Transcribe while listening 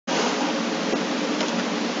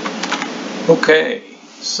Okay,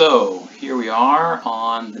 so here we are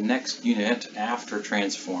on the next unit after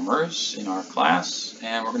transformers in our class,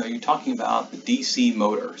 and we're going to be talking about the DC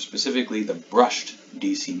motor, specifically the brushed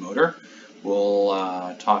DC motor. We'll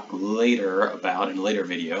talk later about, in a later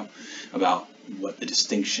video, about what the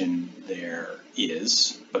distinction there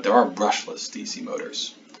is, but there are brushless DC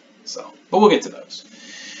motors, but we'll get to those.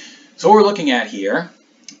 So what we're looking at here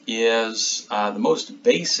is the most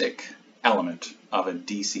basic element of a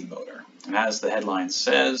DC motor. And as the headline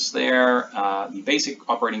says there, the basic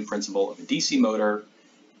operating principle of a DC motor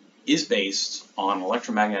is based on an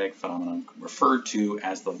electromagnetic phenomenon referred to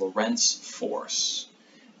as the Lorentz force.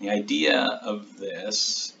 The idea of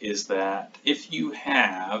this is that if you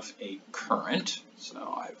have a current, so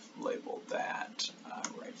I've labeled that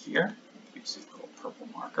right here, use the little purple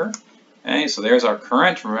marker. Okay, so there's our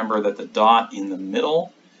current. Remember that the dot in the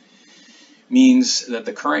middle means that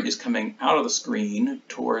the current is coming out of the screen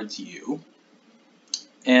towards you.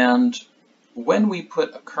 And when we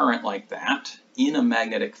put a current like that in a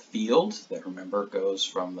magnetic field that, remember, goes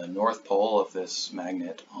from the north pole of this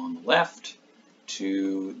magnet on the left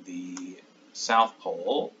to the south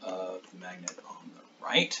pole of the magnet on the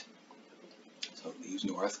right, so it leaves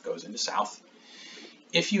north, goes into south.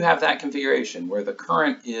 If you have that configuration where the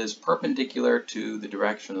current is perpendicular to the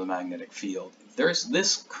direction of the magnetic field, there's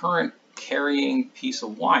this current carrying piece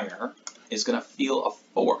of wire is going to feel a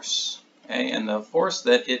force, okay? And the force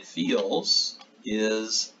that it feels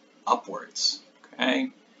is upwards,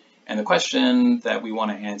 okay? And the question that we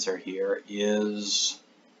want to answer here is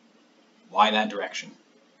why that direction,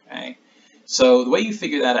 okay? So the way you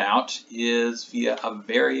figure that out is via a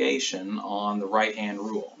variation on the right-hand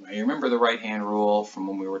rule. Now you remember the right-hand rule from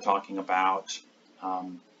when we were talking about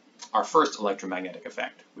our first electromagnetic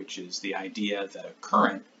effect, which is the idea that a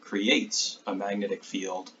current creates a magnetic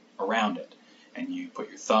field around it. And you put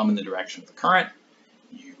your thumb in the direction of the current,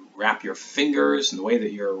 you wrap your fingers, and the way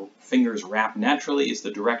that your fingers wrap naturally is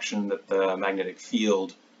the direction that the magnetic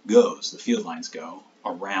field goes, the field lines go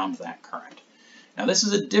around that current. Now this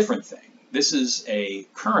is a different thing. This is a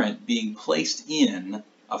current being placed in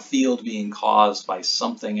a field being caused by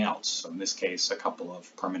something else, so in this case a couple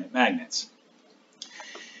of permanent magnets.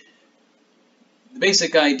 The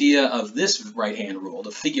basic idea of this right-hand rule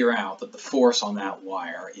to figure out that the force on that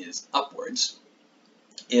wire is upwards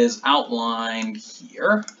is outlined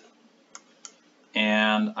here.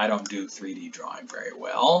 And I don't do 3D drawing very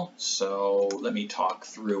well, so let me talk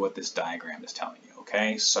through what this diagram is telling you,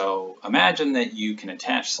 okay? So imagine that you can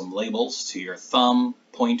attach some labels to your thumb,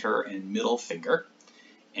 pointer, and middle finger,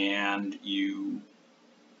 and you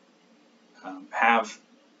have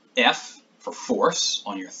F for force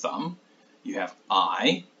on your thumb, you have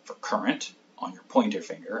I for current on your pointer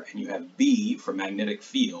finger, and you have B for magnetic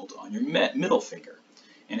field on your middle finger.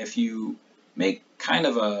 And if you make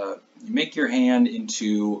you make your hand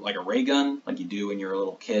into like a ray gun, like you do when you're a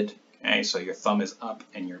little kid, okay? So your thumb is up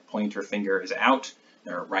and your pointer finger is out.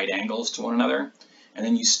 They're at right angles to one another. And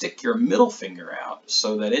then you stick your middle finger out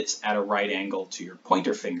so that it's at a right angle to your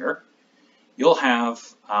pointer finger. You'll have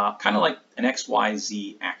kind of like an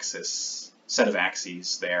XYZ axis, set of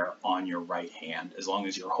axes there on your right hand, as long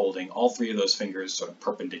as you're holding all three of those fingers sort of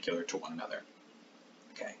perpendicular to one another.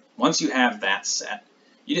 Okay. Once you have that set,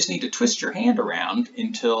 you just need to twist your hand around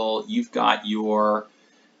until you've got your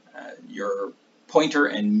pointer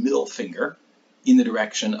and middle finger in the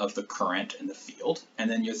direction of the current and the field,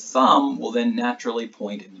 and then your thumb will then naturally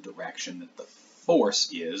point in the direction that the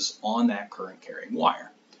force is on that current carrying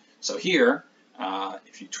wire. So here,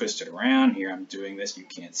 if you twist it around, here I'm doing this, you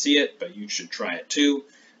can't see it, but you should try it too.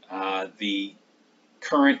 The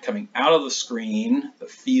current coming out of the screen, the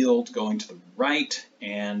field going to the right,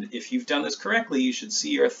 and if you've done this correctly, you should see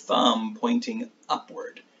your thumb pointing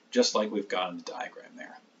upward, just like we've got in the diagram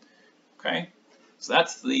there. Okay, so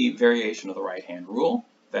that's the variation of the right-hand rule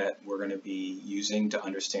that we're going to be using to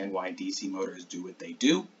understand why DC motors do what they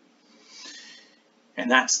do. And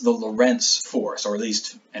that's the Lorentz force, or at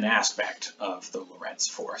least an aspect of the Lorentz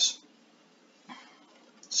force.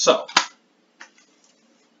 So,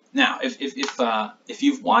 now, if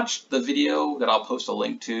you've watched the video that I'll post a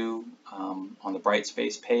link to on the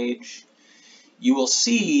Brightspace page, you will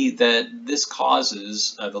see that this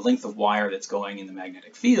causes the length of wire that's going in the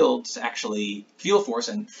magnetic field to actually feel force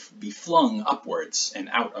and be flung upwards and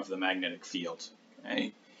out of the magnetic field.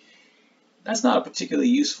 Okay? That's not a particularly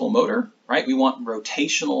useful motor, right? We want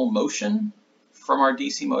rotational motion from our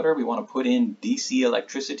DC motor. We want to put in DC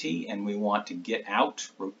electricity, and we want to get out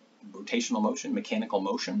rotational motion, mechanical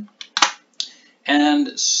motion.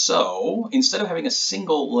 And so instead of having a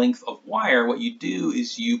single length of wire, what you do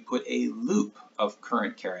is you put a loop of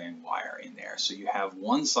current carrying wire in there. So you have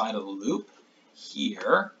one side of the loop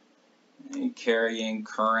here, and carrying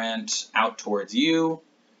current out towards you.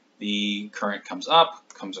 The current comes up,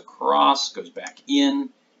 comes across, goes back in,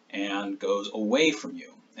 and goes away from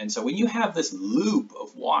you. And so when you have this loop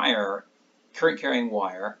of wire, current carrying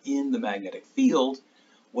wire in the magnetic field,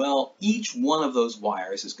 well, each one of those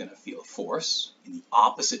wires is going to feel a force in the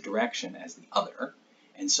opposite direction as the other.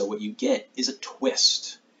 And so what you get is a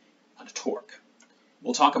twist, not a torque.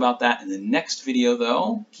 We'll talk about that in the next video,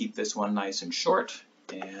 though. Keep this one nice and short,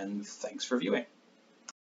 and thanks for viewing.